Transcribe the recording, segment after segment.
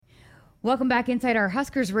Welcome back inside our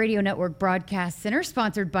Huskers Radio Network Broadcast Center,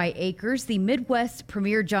 sponsored by Acres, the Midwest's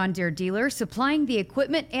premier John Deere dealer, supplying the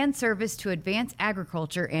equipment and service to advance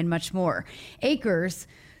agriculture and much more. Acres,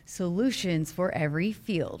 solutions for every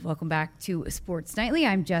field. Welcome back to Sports Nightly.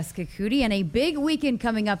 I'm Jessica Coody, and a big weekend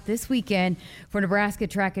coming up this weekend for Nebraska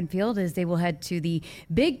Track and Field as they will head to the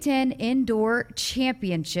Big Ten Indoor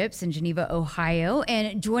Championships in Geneva, Ohio.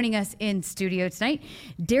 And joining us in studio tonight,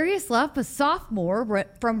 Darius Luff, a sophomore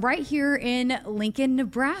from right here in Lincoln,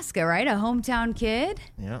 Nebraska, right? A hometown kid?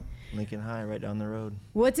 Yeah. Lincoln High, right down the road.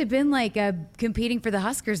 What's it been like competing for the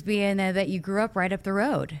Huskers, being that you grew up right up the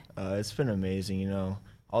road? It's been amazing,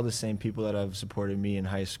 all the same people that have supported me in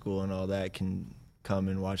high school and all that can come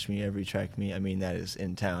and watch me every track meet. I mean, that is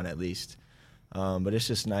in town at least. But it's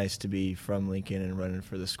just nice to be from Lincoln and running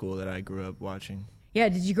for the school that I grew up watching. Yeah,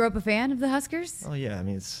 did you grow up a fan of the Huskers? Oh, yeah. I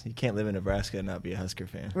mean, you can't live in Nebraska and not be a Husker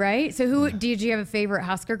fan. Right? So did you have a favorite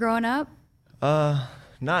Husker growing up?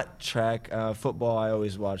 Not track. Football, I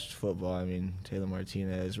always watched football. I mean, Taylor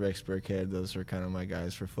Martinez, Rex Burkhead, those were kind of my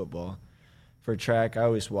guys for football. For track, I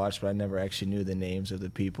always watched, but I never actually knew the names of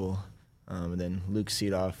the people. And then Luke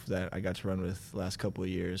Seedoff, that I got to run with the last couple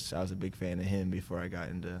of years, I was a big fan of him before I got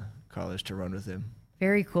into college to run with him.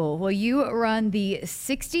 Very cool. Well, you run the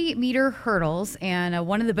 60-meter hurdles, and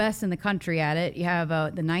one of the best in the country at it. You have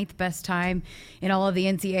the 9th best time in all of the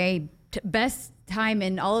NCAA, best time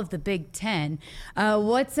in all of the Big Ten.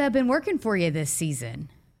 What's been working for you this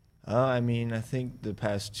season? I think the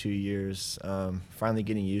past 2 years, finally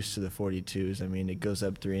getting used to the 42s. I mean, it goes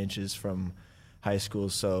up 3 inches from high school,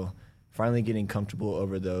 so finally getting comfortable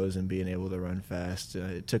over those and being able to run fast.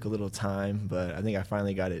 It took a little time, but I think I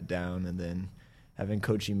finally got it down. And then having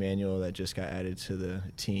Coach Emmanuel that just got added to the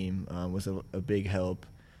team was a big help.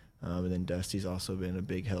 And then Dusty's also been a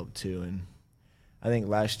big help too. And I think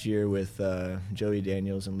last year with Joey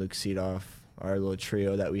Daniels and Luke Seedoff, our little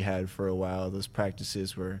trio that we had for a while, those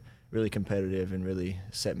practices were really competitive and really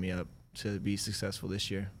set me up to be successful this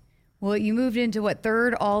year. Well, you moved into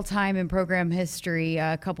third all-time in program history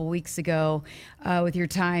a couple weeks ago with your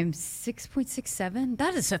time 6.67.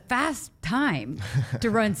 That is a fast time to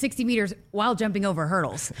run 60 meters while jumping over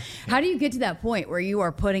hurdles. How do you get to that point where you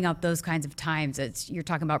are putting up those kinds of times? You're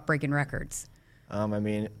talking about breaking records. A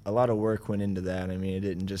lot of work went into that. It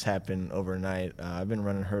didn't just happen overnight. I've been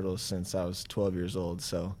running hurdles since I was 12 years old,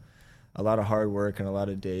 so a lot of hard work and a lot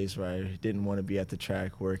of days where I didn't want to be at the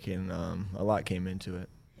track working. A lot came into it.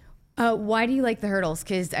 Why do you like the hurdles?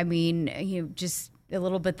 Because, just a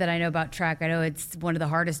little bit that I know about track, I know it's one of the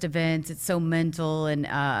hardest events. It's so mental, and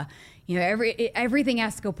everything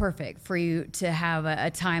has to go perfect for you to have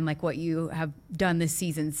a time like what you have done this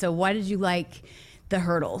season. So why did you like the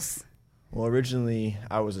hurdles? Well, originally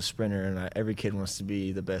I was a sprinter, and every kid wants to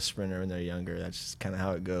be the best sprinter when they're younger. That's just kind of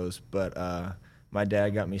how it goes. But my dad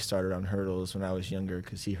got me started on hurdles when I was younger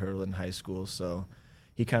because he hurdled in high school. So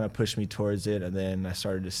he kind of pushed me towards it, and then I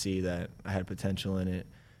started to see that I had potential in it.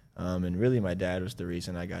 And really my dad was the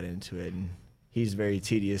reason I got into it. And he's a very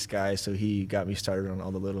tedious guy, so he got me started on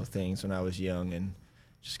all the little things when I was young and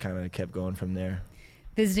just kind of kept going from there.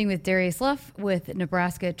 Visiting with Darius Luff with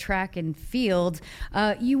Nebraska Track and Field.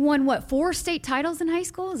 You won, 4 state titles in high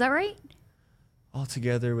school? Is that right? All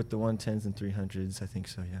together with the 110s and 300s, I think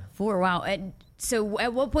so, yeah. 4, wow. And so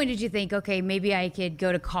at what point did you think, okay, maybe I could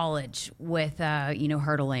go to college with,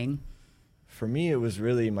 hurdling? For me, it was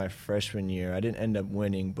really my freshman year. I didn't end up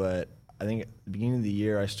winning, but I think at the beginning of the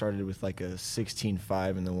year I started with a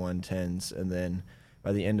 16.5 in the 110s, and then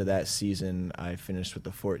by the end of that season, I finished with the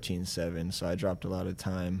 14.7, so I dropped a lot of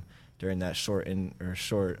time during that short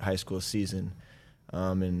high school season.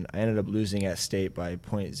 And I ended up losing at state by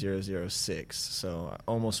 .006, so I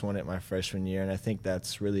almost won it my freshman year, and I think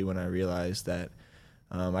that's really when I realized that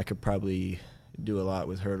I could probably do a lot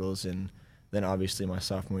with hurdles, and then obviously my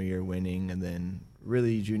sophomore year winning, and then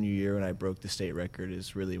really junior year when I broke the state record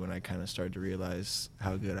is really when I kind of started to realize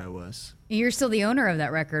how good I was. You're still the owner of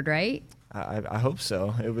that record, right? I hope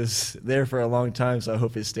so. It was there for a long time, so I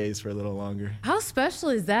hope it stays for a little longer. How special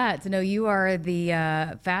is that to know you are the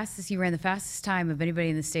fastest? You ran the fastest time of anybody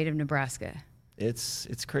in the state of Nebraska. It's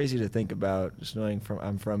crazy to think about, just knowing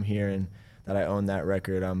I'm from here and that I own that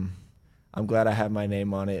record. I'm glad I have my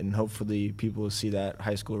name on it, and hopefully people will see that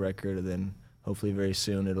high school record, and then hopefully very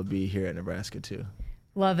soon it'll be here at Nebraska too.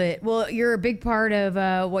 Love it. Well, you're a big part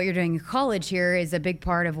of what you're doing in college here is a big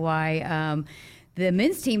part of why the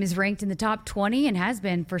men's team is ranked in the top 20 and has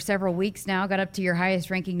been for several weeks now. Got up to your highest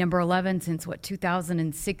ranking, number 11, since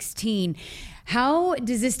 2016. How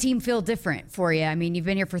does this team feel different for you? You've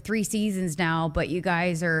been here for 3 seasons now, but you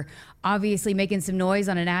guys are obviously making some noise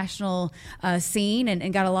on a national scene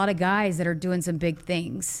and got a lot of guys that are doing some big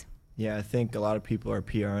things. Yeah, I think a lot of people are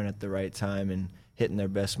PRing at the right time and hitting their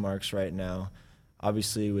best marks right now.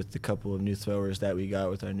 Obviously, with the couple of new throwers that we got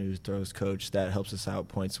with our new throws coach, that helps us out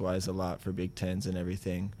points-wise a lot for Big Tens and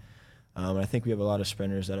everything. I think we have a lot of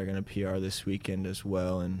sprinters that are going to PR this weekend as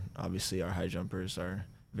well, and obviously our high jumpers are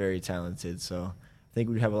very talented. So I think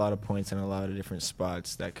we have a lot of points in a lot of different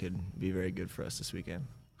spots that could be very good for us this weekend.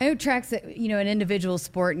 I know track's an individual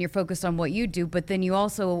sport and you're focused on what you do, but then you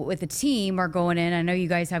also, with a team, are going in. I know you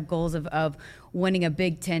guys have goals of winning a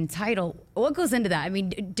Big Ten title. What goes into that? I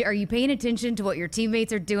mean, are you paying attention to what your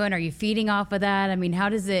teammates are doing? Are you feeding off of that? I mean, how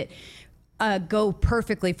does it go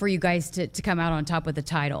perfectly for you guys to come out on top with the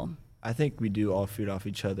title? I think we do all feed off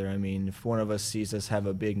each other. I mean, if one of us sees us have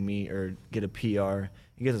a big meet or get a PR,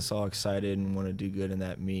 it gets us all excited and want to do good in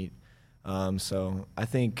that meet. So I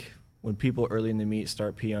think when people early in the meet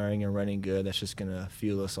start PRing and running good, that's just going to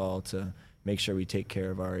fuel us all to make sure we take care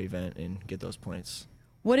of our event and get those points.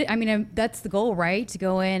 That's the goal, right? To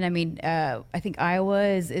go in. I mean, I think Iowa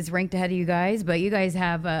is ranked ahead of you guys, but you guys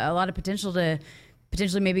have a lot of potential to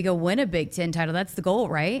potentially maybe go win a Big Ten title. That's the goal,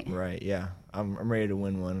 right? Right, yeah. I'm ready to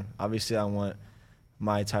win one. Obviously, I want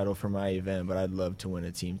my title for my event, but I'd love to win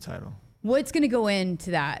a team title. What's going to go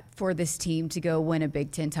into that for this team to go win a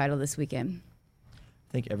Big Ten title this weekend?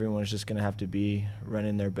 I think everyone's just going to have to be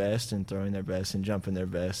running their best and throwing their best and jumping their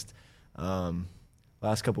best.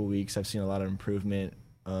 Last couple of weeks, I've seen a lot of improvement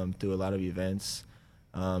through a lot of events,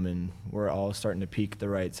 and we're all starting to peak at the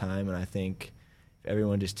right time. And I think if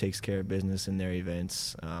everyone just takes care of business in their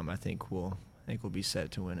events, I think we'll be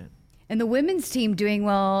set to win it. And the women's team doing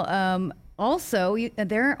well. Also,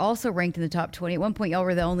 they're also ranked in the top 20. At one point, y'all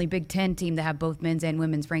were the only Big Ten team to have both men's and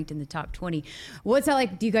women's ranked in the top 20. What's that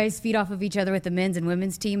like? Do you guys feed off of each other with the men's and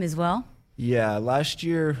women's team as well? Yeah, last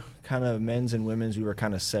year, kind of men's and women's, we were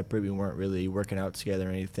kind of separate. We weren't really working out together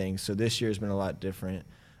or anything. So this year has been a lot different.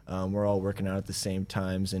 We're all working out at the same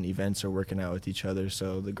times, and events are working out with each other.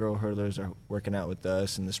 So the girl hurdlers are working out with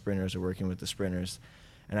us, and the sprinters are working with the sprinters.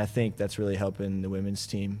 And I think that's really helping the women's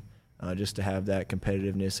team. Just to have that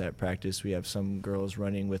competitiveness at practice. We have some girls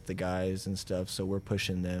running with the guys and stuff, so we're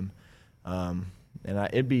pushing them.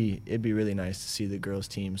 It'd be really nice to see the girls'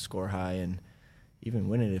 team score high and even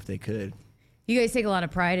win it if they could. You guys take a lot of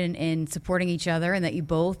pride in supporting each other, and that you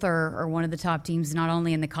both are one of the top teams not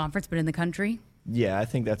only in the conference but in the country? Yeah, I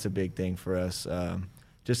think that's a big thing for us.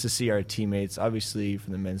 Just to see our teammates. Obviously, for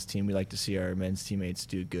the men's team, we like to see our men's teammates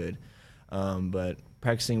do good. But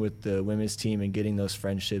practicing with the women's team and getting those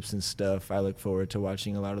friendships and stuff, I look forward to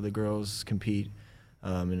watching a lot of the girls compete,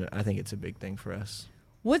 and I think it's a big thing for us.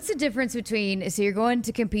 What's the difference between, so you're going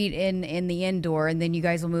to compete in the indoor, and then you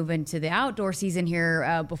guys will move into the outdoor season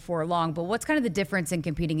here before long, but what's kind of the difference in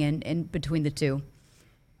competing in between the two?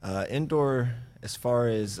 Indoor, as far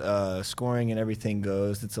as scoring and everything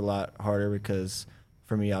goes, it's a lot harder because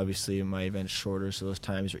for me, obviously, my event's shorter, so those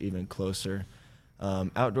times are even closer.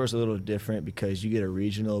 Outdoors a little different because you get a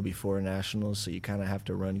regional before a national, so you kind of have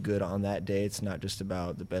to run good on that day. It's not just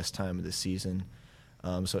about the best time of the season.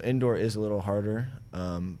 So indoor is a little harder,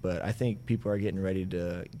 but I think people are getting ready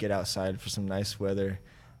to get outside for some nice weather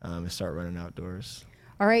and start running outdoors.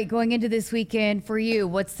 All right, going into this weekend for you,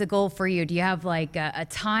 what's the goal for you? Do you have like a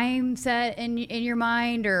time set in your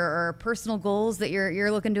mind or personal goals that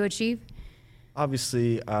you're looking to achieve?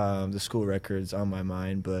 Obviously, the school record's on my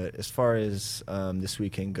mind, but as far as this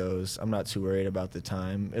weekend goes, I'm not too worried about the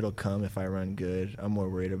time. It'll come if I run good. I'm more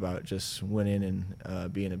worried about just winning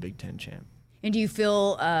and being a Big Ten champ. And do you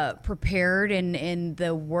feel prepared in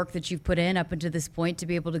the work that you've put in up until this point to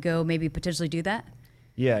be able to go maybe potentially do that?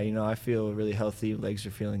 Yeah, I feel really healthy. Legs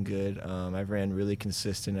are feeling good. I've ran really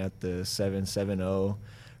consistent at the 7.70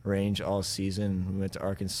 range all season. We went to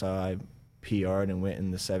Arkansas. I PR'd and went in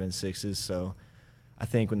the 7.6s. So I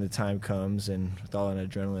think when the time comes and with all an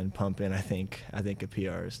adrenaline pumping, I think a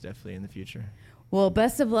PR is definitely in the future. Well,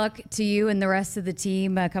 best of luck to you and the rest of the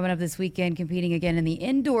team coming up this weekend, competing again in the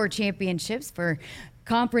indoor championships for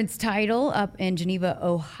conference title up in Geneva,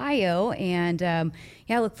 Ohio. And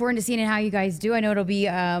look forward to seeing how you guys do. I know it'll be,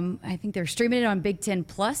 I think they're streaming it on Big Ten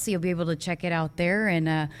Plus, so you'll be able to check it out there.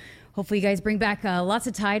 And hopefully you guys bring back lots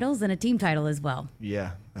of titles and a team title as well.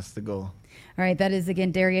 Yeah, that's the goal. All right, that is,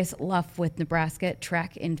 again, Darius Luff with Nebraska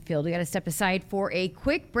Track and Field. We got to step aside for a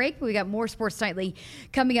quick break, but we got more Sports Nightly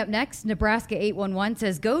coming up next. Nebraska 811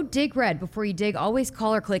 says, go dig red. Before you dig, always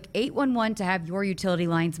call or click 811 to have your utility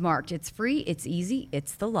lines marked. It's free, it's easy,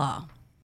 it's the law.